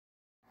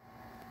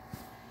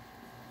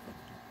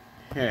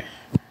Heh,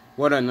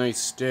 what a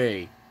nice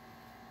day.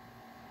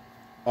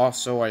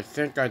 Also, I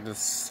think I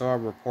just saw a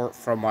report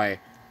from my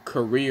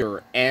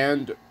career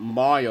and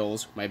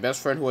Myles, my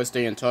best friend who I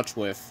stay in touch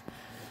with,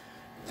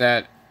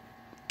 that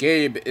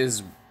Gabe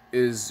is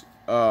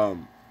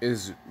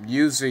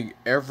using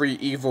every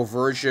evil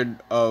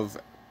version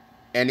of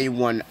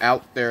anyone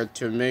out there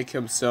to make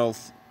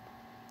himself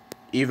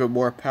even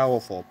more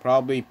powerful.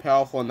 Probably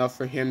powerful enough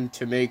for him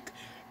to make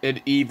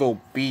an evil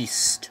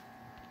beast.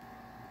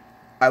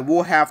 I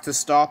will have to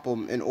stop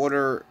him in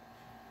order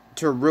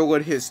to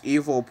ruin his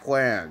evil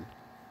plan.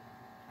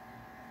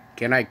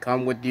 Can I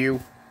come with you?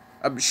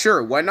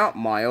 Sure, why not,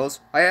 Myles?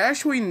 I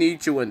actually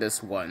need you in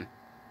this one.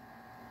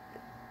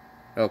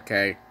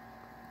 Okay.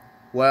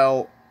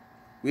 Well,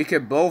 we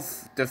can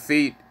both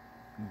defeat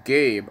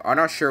Gabe. I'm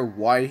not sure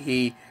why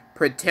he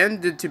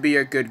pretended to be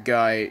a good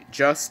guy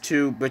just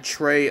to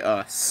betray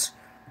us.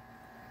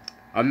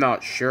 I'm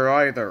not sure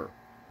either.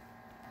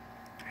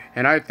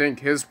 And I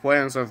think his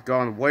plans have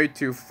gone way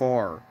too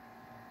far.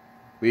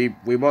 We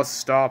must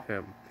stop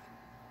him.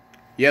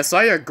 Yes,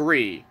 I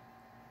agree.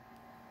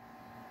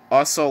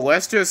 Also,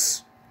 let's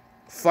just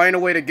find a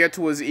way to get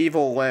to his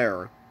evil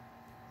lair.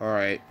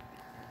 Alright.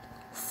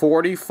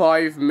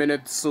 45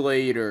 minutes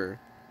later.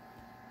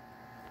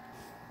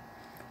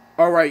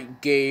 Alright,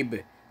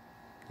 Gabe.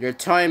 Your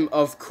time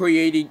of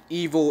creating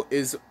evil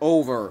is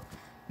over.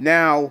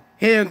 Now,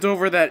 hand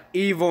over that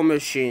evil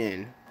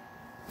machine.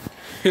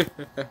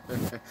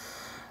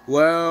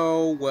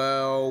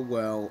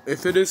 Well.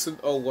 If it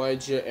isn't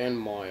Elijah and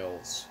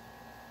Myles.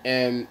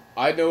 And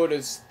I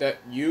noticed that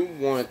you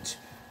want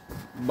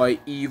my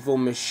evil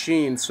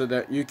machine so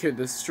that you can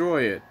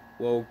destroy it.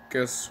 Well,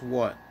 guess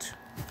what?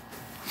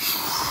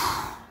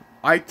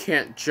 I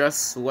can't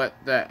just let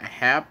that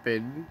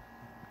happen.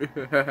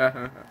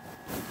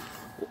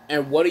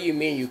 And what do you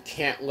mean you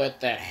can't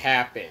let that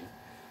happen?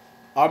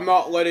 I'm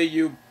not letting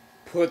you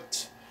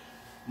put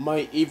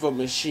my evil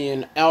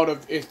machine out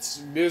of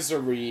its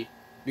misery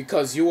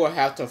because you will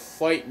have to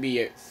fight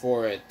me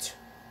for it.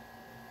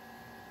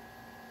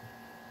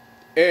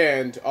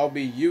 And I'll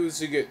be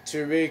using it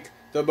to make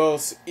the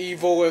most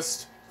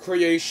evilest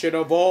creation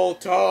of all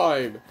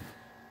time.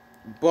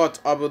 But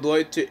I would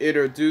like to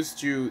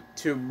introduce you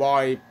to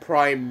my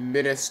prime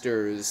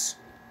ministers.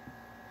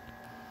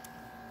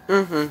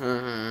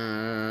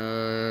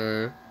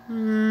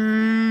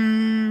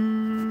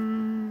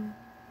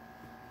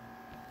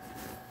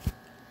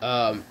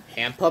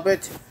 Hand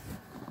puppet?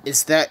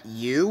 Is that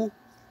you?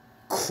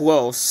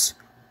 Close.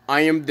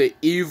 I am the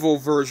evil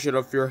version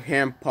of your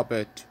hand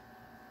puppet.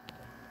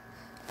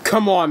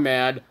 Come on,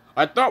 man.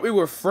 I thought we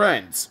were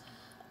friends.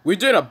 We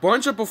did a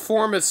bunch of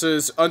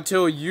performances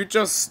until you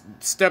just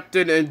stepped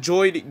in and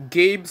joined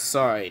G.A.B.E.'s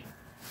side.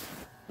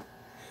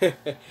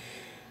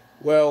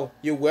 Well,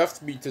 you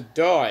left me to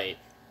die.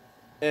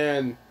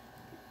 And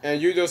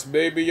you just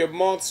made me a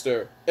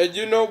monster. And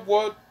you know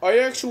what? I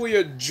actually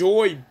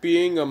enjoy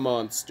being a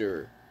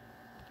monster.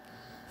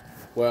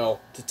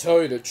 Well, to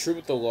tell you the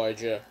truth,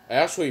 Elijah, I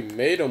actually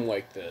made him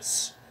like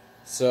this.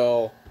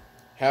 So,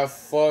 have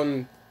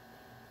fun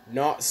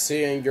not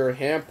seeing your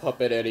hand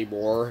puppet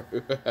anymore.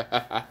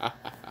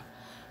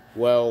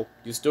 Well,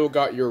 you still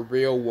got your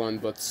real one,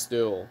 but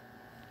still.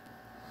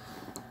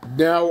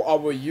 Now I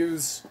will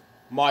use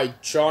my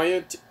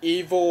giant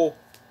evil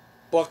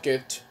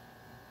bucket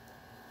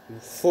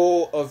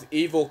full of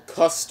evil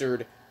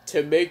custard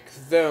to make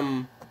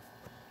them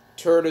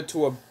turn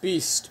into a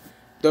beast.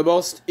 The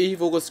most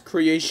evilest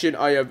creation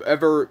I have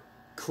ever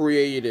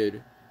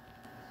created.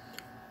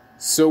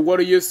 So what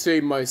do you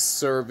say, my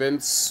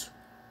servants?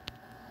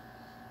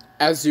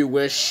 As you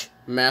wish,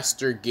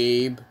 Master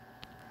G.A.B.E.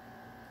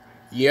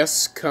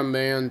 Yes,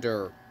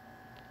 Commander.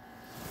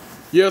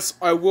 Yes,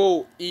 I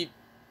will eat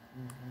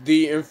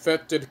the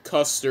infected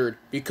custard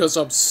because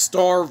I'm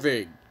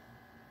starving.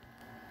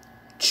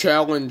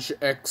 Challenge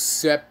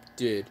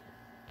accepted.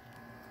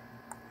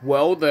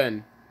 Well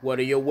then, what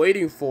are you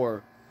waiting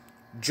for?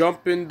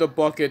 Jump in the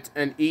bucket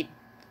and eat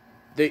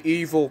the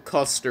evil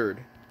custard.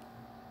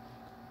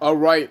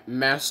 Alright,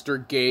 Master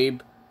G.A.B.E.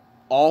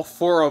 All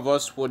four of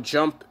us will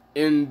jump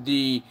in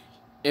the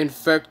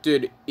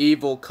infected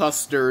evil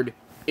custard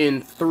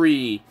in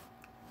 3,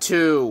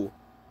 2,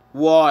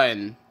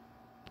 1.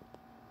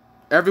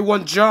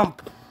 Everyone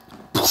jump!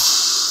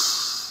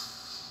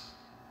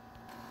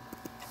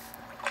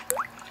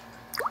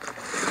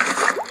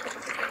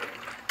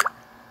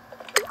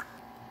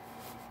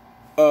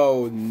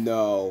 Oh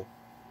no.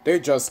 They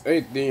just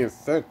ate the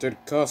infected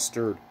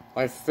custard.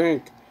 I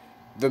think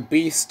the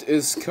beast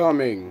is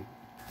coming.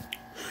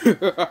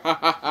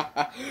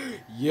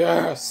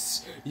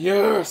 Yes!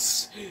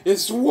 Yes!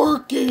 It's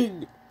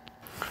working!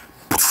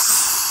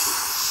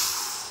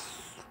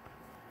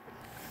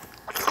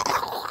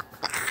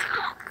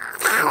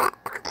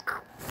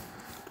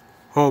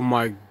 Oh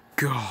my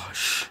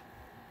gosh.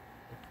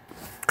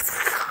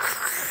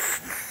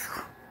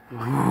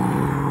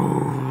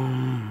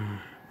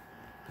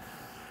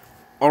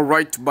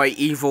 Alright, my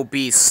evil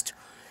beast.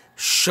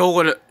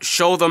 Show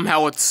them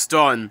how it's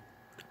done.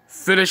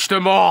 Finish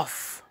them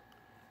off.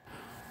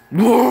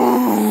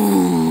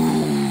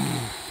 Oh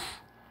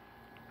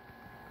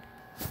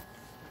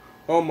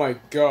my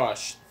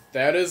gosh,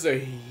 that is a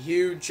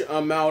huge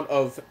amount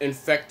of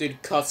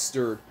infected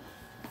custard.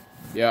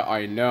 Yeah,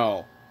 I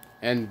know.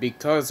 And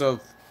because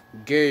of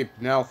Gabe,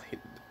 now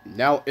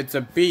it's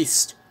a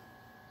beast.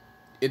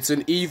 It's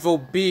an evil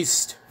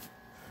beast.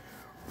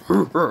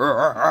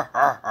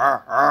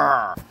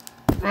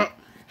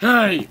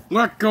 Hey,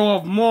 let go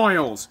of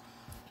Myles.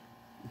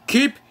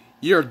 Keep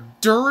your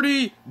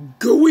dirty,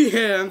 gooey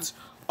hands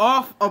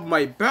off of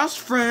my best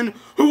friend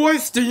who I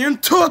stay in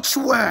touch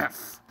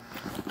with.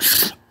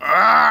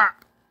 Are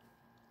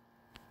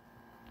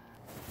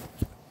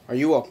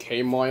you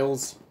okay,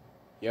 Myles?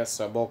 Yes,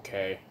 I'm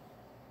okay.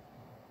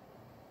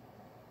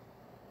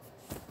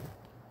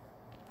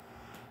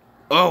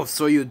 Oh,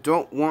 so you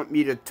don't want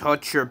me to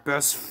touch your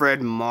best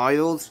friend,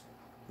 Myles?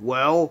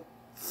 Well,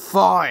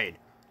 fine.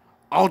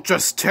 I'll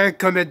just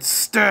take him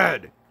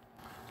instead.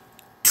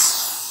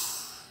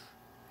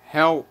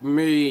 Help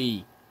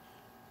me.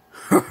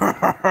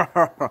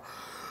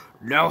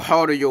 Now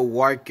how do you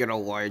like it,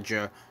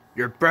 Elijah?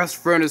 Your best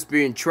friend is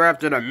being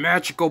trapped in a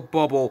magical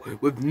bubble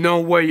with no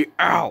way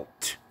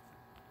out.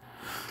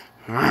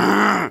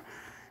 Now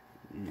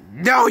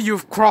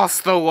you've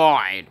crossed the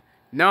line.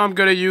 Now I'm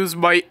gonna use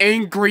my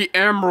angry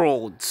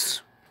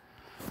emeralds.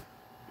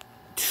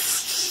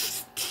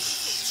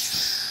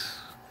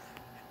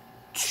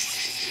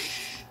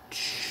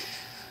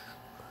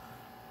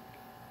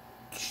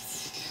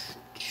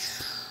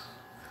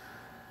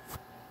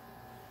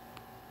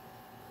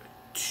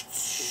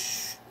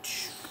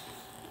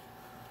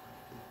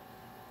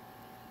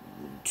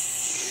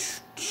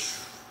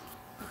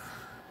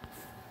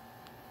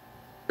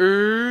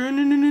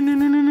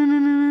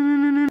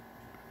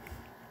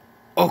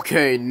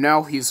 Okay,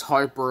 now he's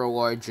Hyper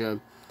Elijah.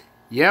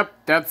 Yep,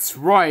 that's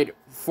right.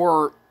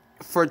 For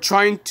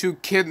trying to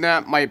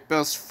kidnap my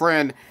best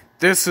friend,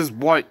 this is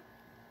what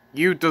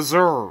you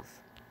deserve.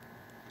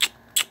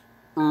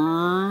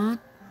 Not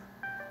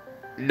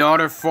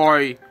if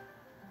I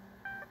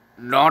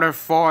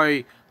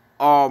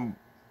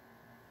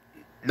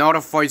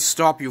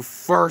stop you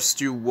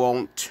first, you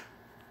won't.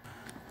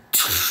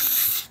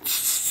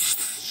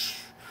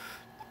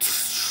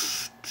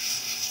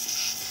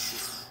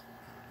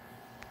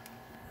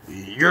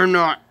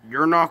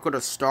 You're not gonna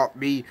stop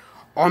me.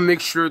 I'll make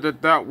sure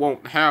that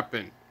won't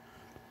happen.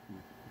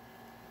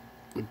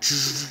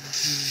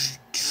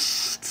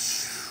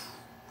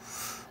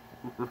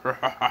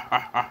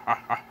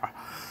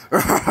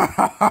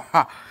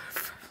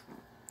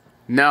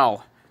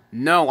 No,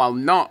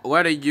 I'm not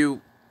letting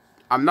you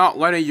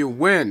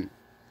win.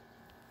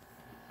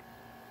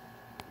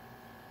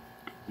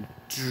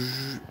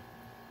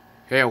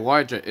 Hey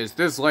Elijah, is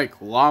this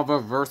like lava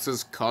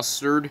versus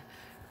custard?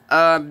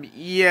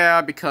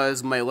 Yeah,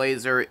 because my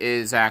laser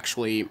is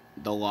actually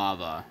the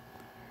lava.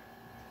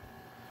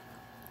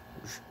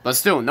 But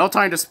still, no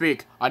time to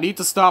speak. I need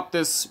to stop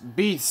this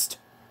beast.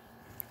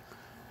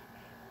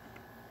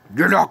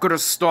 You're not gonna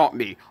stop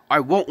me. I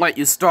won't let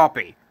you stop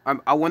me.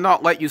 I will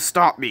not let you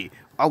stop me.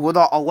 I will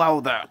not allow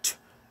that.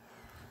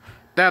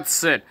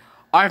 That's it.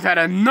 I've had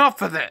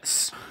enough of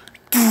this.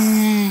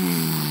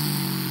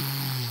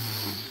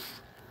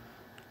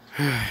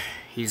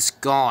 He's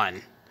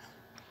gone.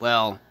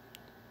 Well,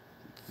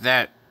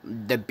 the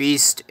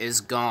beast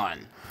is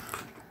gone.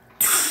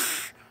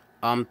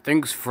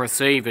 Thanks for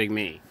saving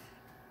me.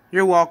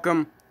 You're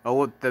welcome. Oh,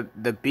 look,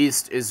 the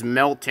beast is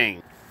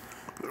melting.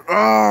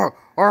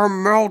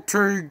 I'm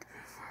melting.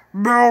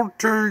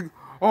 Melting.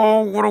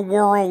 Oh, what a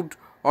world.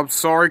 I'm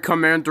sorry,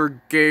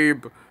 Commander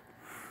G.A.B.E.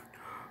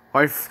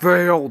 I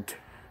failed.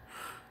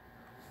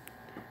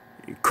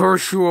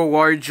 Curse you,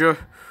 Elijah.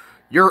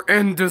 Your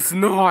end is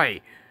nigh.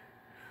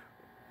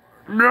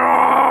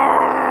 No!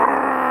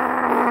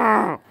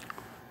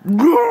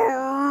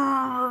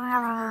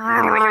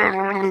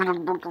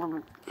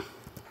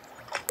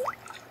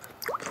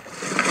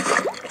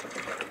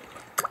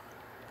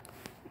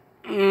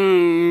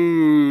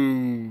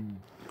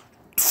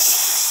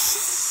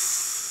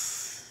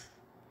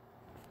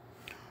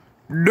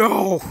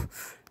 No!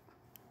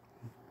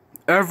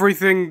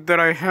 Everything that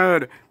I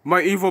had,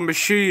 my evil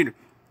machine,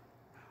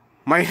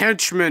 my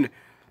henchmen,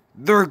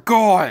 they're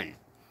gone!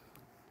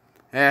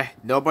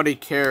 Nobody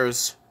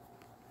cares.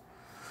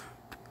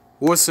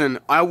 Listen,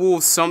 I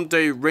will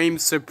someday reign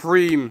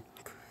supreme.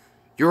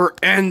 Your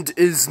end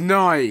is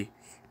nigh.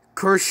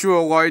 Curse you,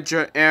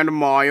 Elijah and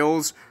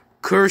Myles.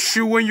 Curse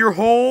you in your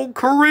whole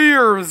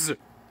careers!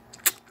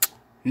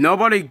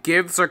 Nobody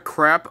gives a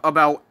crap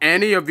about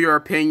any of your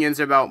opinions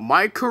about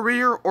my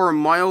career or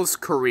Myles'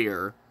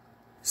 career.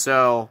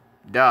 So,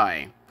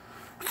 die.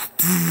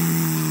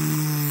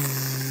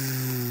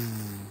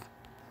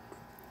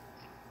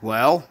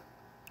 Well,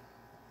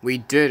 we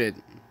did it.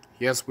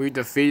 Yes, we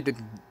defeated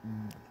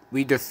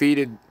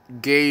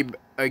G.A.B.E.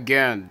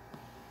 again.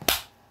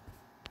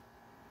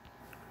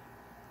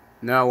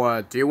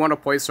 Now, do you want to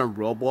play some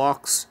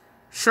Roblox?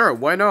 Sure,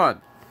 why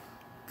not?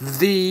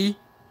 The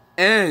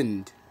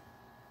end.